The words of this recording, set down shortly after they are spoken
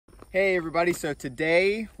Hey everybody, so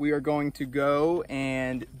today we are going to go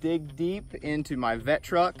and dig deep into my vet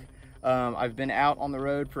truck. I've been out on the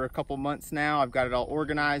road for a couple months now. I've got it all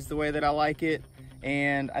organized the way that I like it,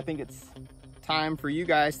 and I think it's time for you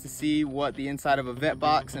guys to see what the inside of a vet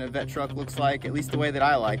box and a vet truck looks like, at least the way that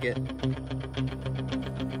I like it.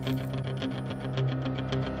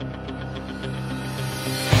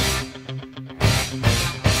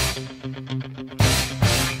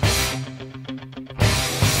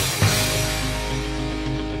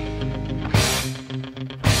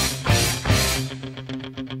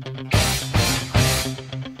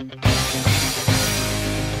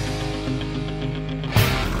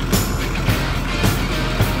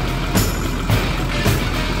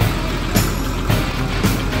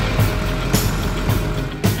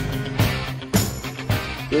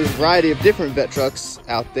 There's a variety of different vet trucks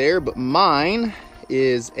out there, but mine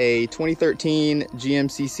is a 2013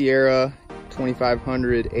 GMC Sierra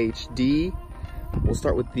 2500 HD. We'll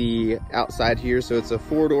start with the outside here. So it's a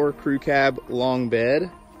 4-door crew cab long bed,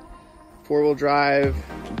 4-wheel drive,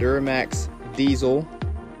 Duramax diesel.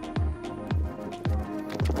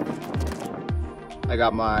 I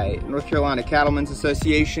got my North Carolina Cattlemen's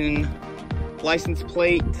Association license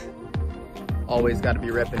plate. Always got to be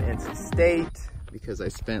repping NC State, because I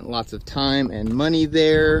spent lots of time and money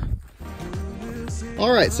there.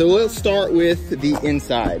 All right, so let's start with the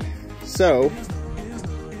inside. So,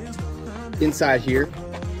 inside here.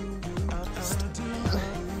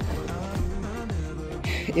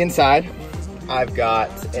 Inside, I've got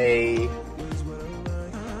a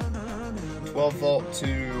 12 volt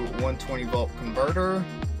to 120 volt converter.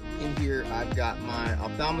 In here, I've got my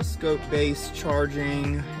ophthalmoscope base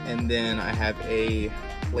charging, and then I have a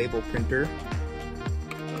label printer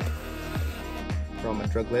for all my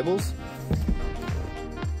drug labels.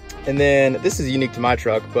 And then this is unique to my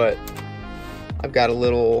truck, but I've got a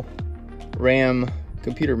little RAM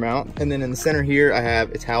computer mount. And then in the center here, I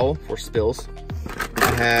have a towel for spills.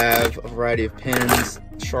 I have a variety of pens,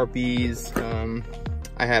 Sharpies.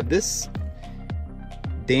 I have this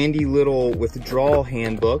dandy little withdrawal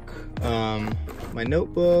handbook, my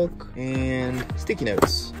notebook, and sticky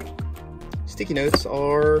notes. Sticky notes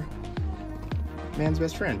are man's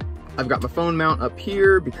best friend. I've got my phone mount up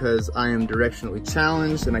here because I am directionally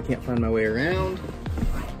challenged and I can't find my way around.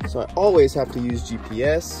 So I always have to use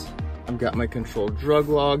GPS. I've got my controlled drug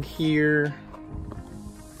log here.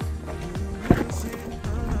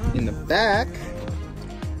 In the back,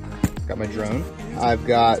 I've got my drone. I've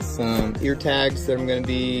got some ear tags that I'm gonna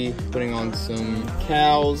be putting on some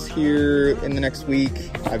cows here in the next week.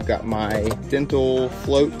 I've got my dental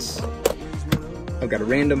floats. I've got a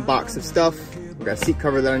random box of stuff. I've got a seat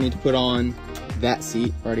cover that I need to put on that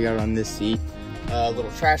seat. Already got it on this seat. A little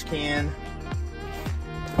trash can.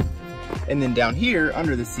 And then down here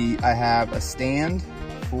under the seat, I have a stand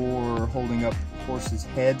for holding up horses'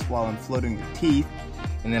 heads while I'm floating their teeth.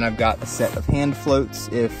 And then I've got a set of hand floats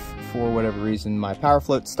if for whatever reason my power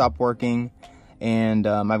floats stop working. And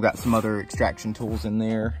I've got some other extraction tools in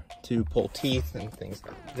there to pull teeth and things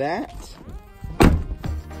like that.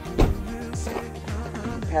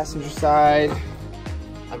 Passenger side,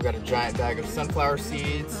 I've got a giant bag of sunflower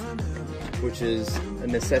seeds, which is a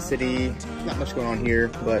necessity. Not much going on here,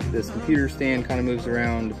 but this computer stand kind of moves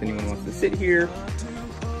around if anyone wants to sit here.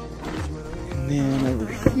 And then over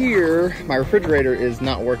here, my refrigerator is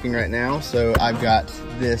not working right now, so I've got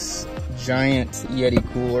this giant Yeti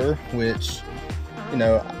cooler, which, you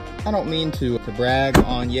know, I don't mean to brag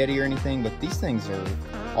on Yeti or anything, but these things are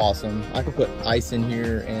awesome. I can put ice in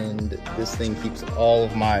here and this thing keeps all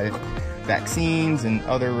of my vaccines and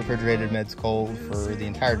other refrigerated meds cold for the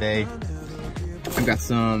entire day. I've got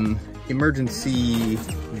some emergency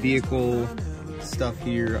vehicle stuff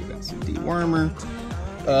here. I've got some dewormer,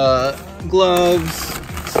 gloves,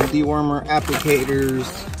 some dewormer applicators,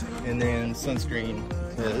 and then sunscreen,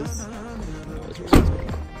 because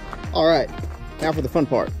sunscreen. All right, now for the fun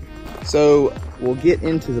part. So we'll get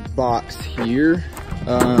into the box here.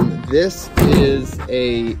 This is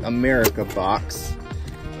a America box.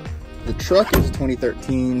 The truck is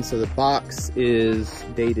 2013, so the box is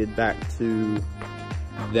dated back to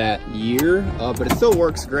that year, but it still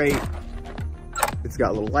works great. It's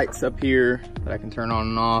got little lights up here that I can turn on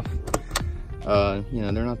and off. You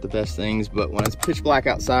know, they're not the best things, but when it's pitch black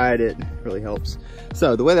outside, it really helps.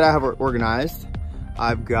 So the way that I have it organized,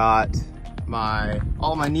 I've got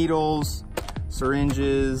all my needles,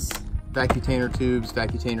 syringes, Vacutainer tubes,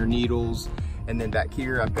 Vacutainer needles, and then back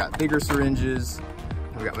here I've got bigger syringes.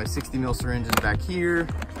 I've got my 60 ml syringes back here.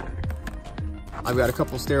 I've got a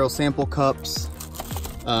couple sterile sample cups,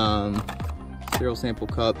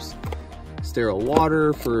 sterile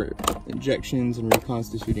water for injections and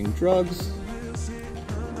reconstituting drugs.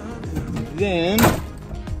 Then,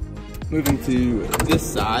 moving to this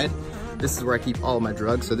side, this is where I keep all of my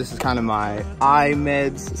drugs. So this is kind of my eye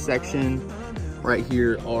meds section. Right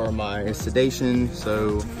here are my sedation,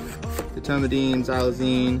 so Citomidine,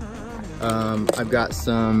 xylazine. I've got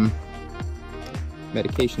some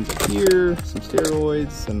medications up here, some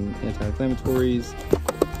steroids, some anti-inflammatories,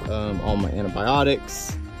 all my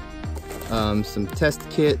antibiotics, some test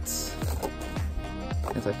kits,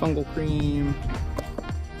 antifungal cream,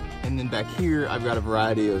 and then back here I've got a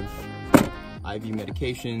variety of IV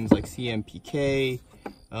medications like CMPK,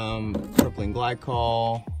 propylene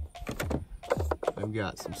glycol. I've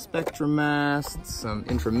got some Spectramast, some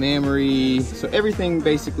intramammary, so everything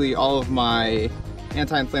basically, all of my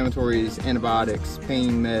anti-inflammatories, antibiotics,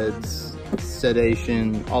 pain meds,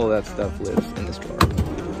 sedation, all of that stuff lives in this drawer.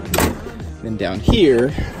 Then down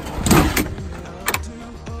here,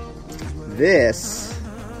 this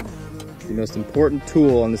is the most important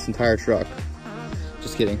tool on this entire truck.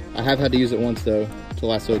 Just kidding. I have had to use it once though to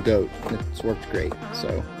lasso a goat. It's worked great,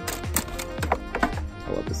 so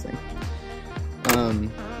I love this thing.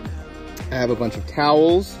 I have a bunch of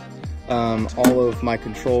towels. All of my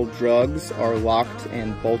controlled drugs are locked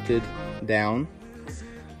and bolted down.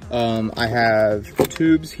 I have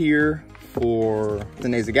tubes here for the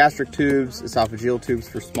nasogastric tubes, esophageal tubes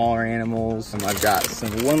for smaller animals. I've got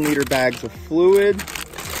some 1 liter bags of fluid,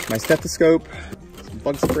 my stethoscope, some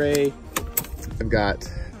bug spray. I've got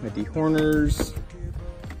my dehorners,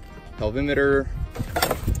 pelvimeter,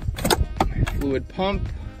 fluid pump,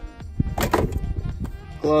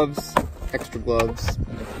 gloves, extra gloves.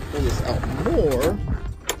 And if you pull this out more,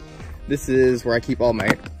 this is where I keep all my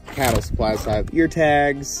cattle supplies. So I have ear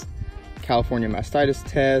tags, California mastitis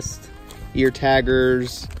test, ear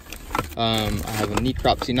taggers. I have a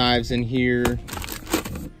necropsy knives in here.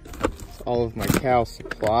 It's all of my cow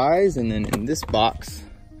supplies. And then in this box,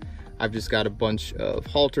 I've just got a bunch of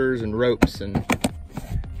halters and ropes and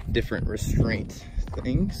different restraint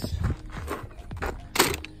things.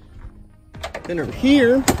 Then over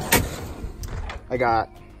here, I got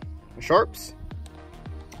my sharps,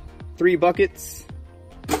 3 buckets,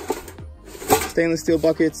 stainless steel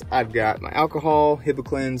buckets. I've got my alcohol,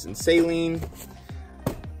 Hibiclens, and saline.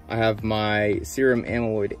 I have my serum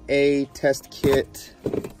amyloid A test kit,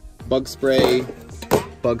 bug spray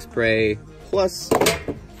plus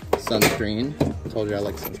sunscreen. I told you I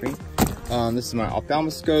like sunscreen. This is my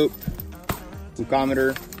ophthalmoscope,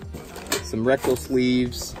 glucometer, some rectal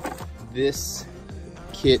sleeves. This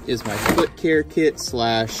kit is my foot care kit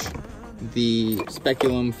slash the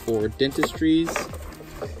speculum for dentistries.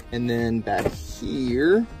 And then back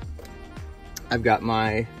here, I've got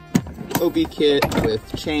my OB kit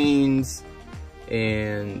with chains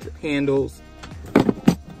and handles.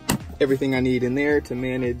 Everything I need in there to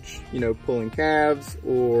manage, you know, pulling calves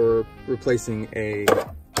or replacing a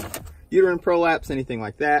uterine prolapse, anything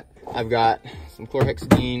like that. I've got some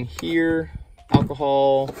chlorhexidine here,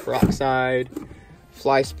 alcohol, peroxide,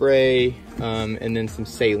 fly spray, and then some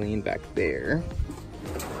saline back there.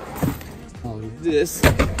 All of this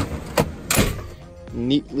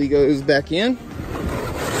neatly goes back in.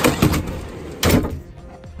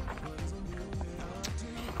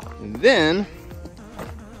 And then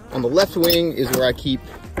on the left wing is where I keep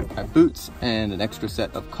my boots and an extra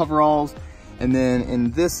set of coveralls. And then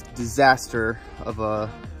in this disaster of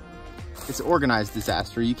it's an organized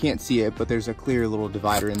disaster. You can't see it, but there's a clear little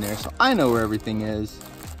divider in there. So I know where everything is,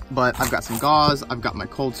 but I've got some gauze. I've got my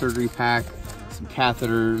cold surgery pack, some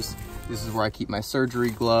catheters. This is where I keep my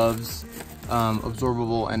surgery gloves,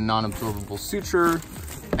 absorbable and non-absorbable suture,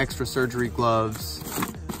 extra surgery gloves,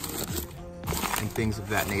 and things of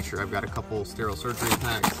that nature. I've got a couple sterile surgery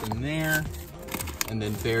packs in there, and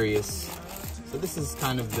then various. So this is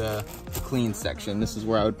kind of the clean section. This is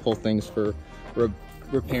where I would pull things for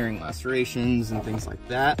repairing lacerations and things like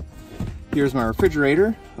that. Here's my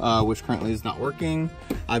refrigerator, which currently is not working.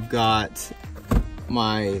 I've got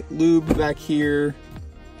my lube back here,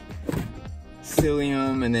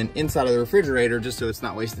 psyllium, and then inside of the refrigerator, just so it's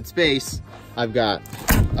not wasted space, I've got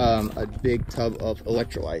a big tub of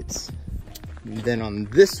electrolytes. And then on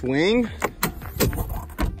this wing,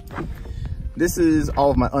 this is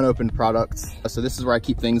all of my unopened products. So this is where I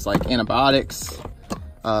keep things like antibiotics,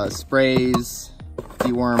 sprays,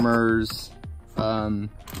 dewormers,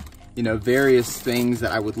 you know, various things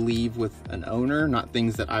that I would leave with an owner, not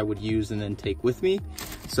things that I would use and then take with me.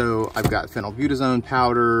 So I've got phenylbutazone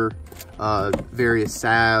powder, various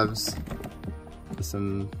salves,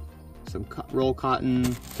 some roll cotton,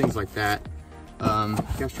 things like that.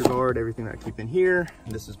 GastroGuard, everything that I keep in here.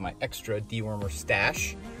 This is my extra dewormer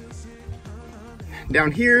stash.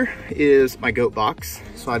 Down here is my goat box.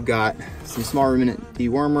 So I've got some small ruminant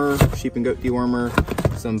dewormer, sheep and goat dewormer,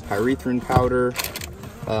 some pyrethrin powder,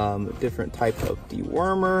 different type of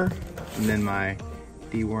dewormer, and then my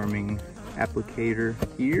deworming applicator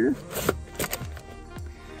here.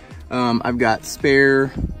 I've got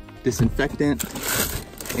spare disinfectant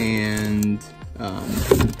and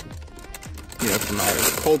you know, for my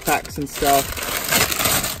cold packs and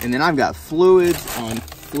stuff. And then I've got fluids on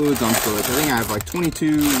fluids. I think I have like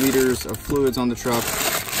 22 liters of fluids on the truck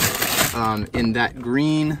in that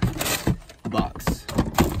green box.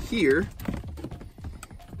 Here,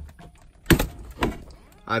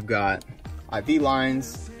 I've got IV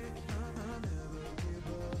lines,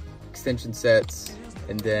 extension sets,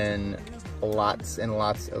 and then lots and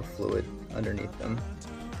lots of fluid underneath them.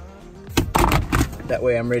 That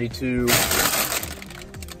way I'm ready to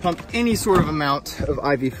pump any sort of amount of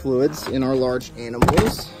IV fluids in our large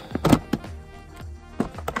animals.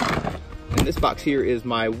 And this box here is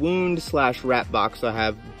my wound/wrap box. So I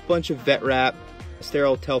have a bunch of vet wrap,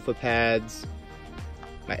 sterile Telfa pads,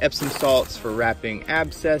 my Epsom salts for wrapping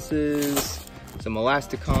abscesses, some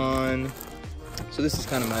Elasticon. So this is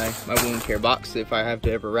kind of my wound care box. If I have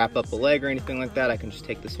to ever wrap up a leg or anything like that, I can just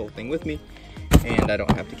take this whole thing with me and I don't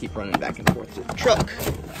have to keep running back and forth to the truck.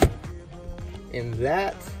 And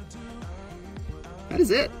that is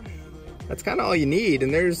it. That's kind of all you need.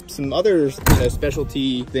 And there's some other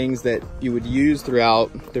specialty things that you would use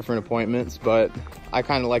throughout different appointments, but I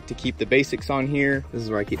kind of like to keep the basics on here. This is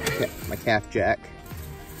where I keep my calf jack.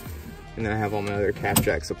 And then I have all my other calf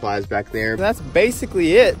jack supplies back there. That's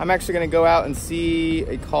basically it. I'm actually gonna go out and see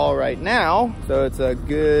a call right now. So it's a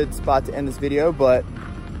good spot to end this video, but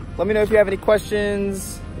let me know if you have any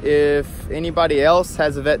questions. If anybody else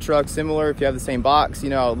has a vet truck similar, if you have the same box, you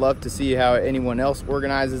know, I would love to see how anyone else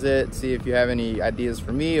organizes it. See if you have any ideas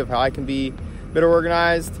for me of how I can be better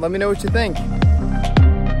organized. Let me know what you think.